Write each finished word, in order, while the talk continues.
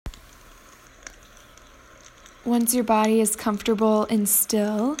Once your body is comfortable and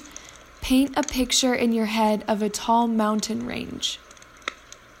still, paint a picture in your head of a tall mountain range.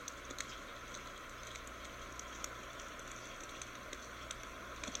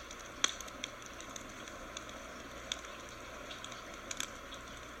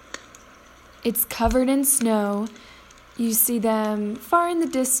 It's covered in snow. You see them far in the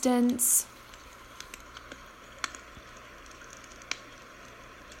distance.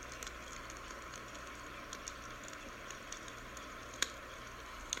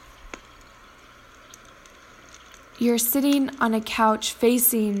 You're sitting on a couch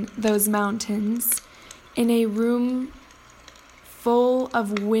facing those mountains in a room full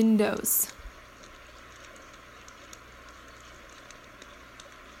of windows.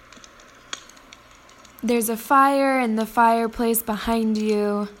 There's a fire in the fireplace behind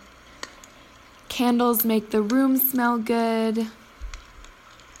you. Candles make the room smell good.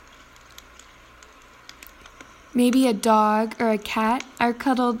 Maybe a dog or a cat are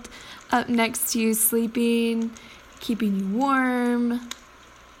cuddled up next to you, sleeping, keeping you warm.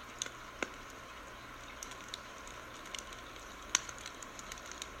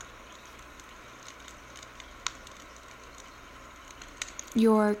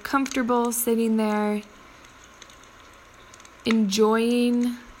 You're comfortable sitting there,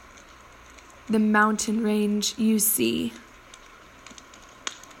 enjoying the mountain range you see.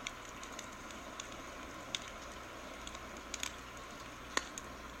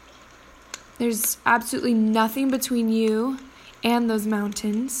 There's absolutely nothing between you and those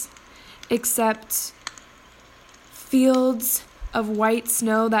mountains except fields of white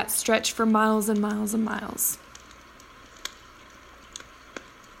snow that stretch for miles and miles and miles.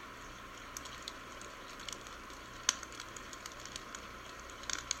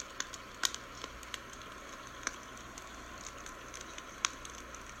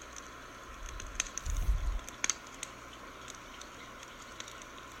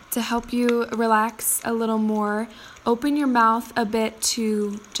 To help you relax a little more, open your mouth a bit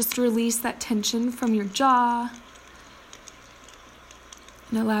to just release that tension from your jaw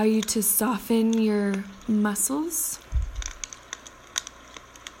and allow you to soften your muscles.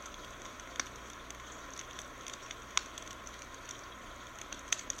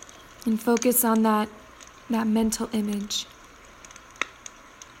 And focus on that mental image.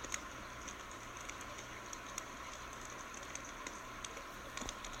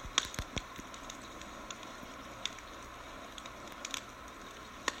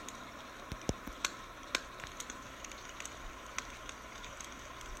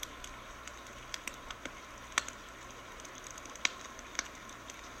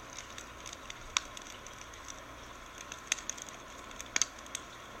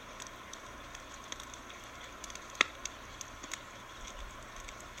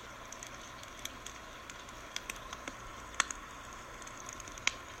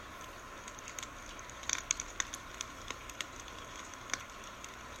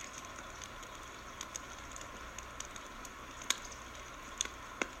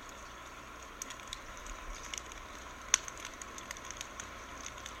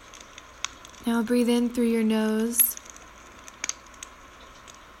 Now breathe in through your nose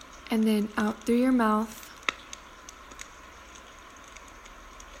and then out through your mouth.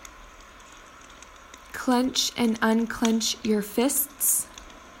 Clench and unclench your fists.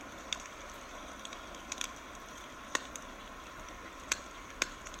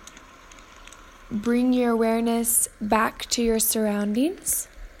 Bring your awareness back to your surroundings.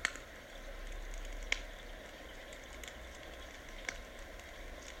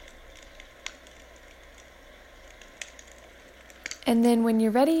 And then when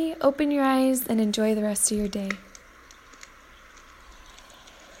you're ready, open your eyes and enjoy the rest of your day.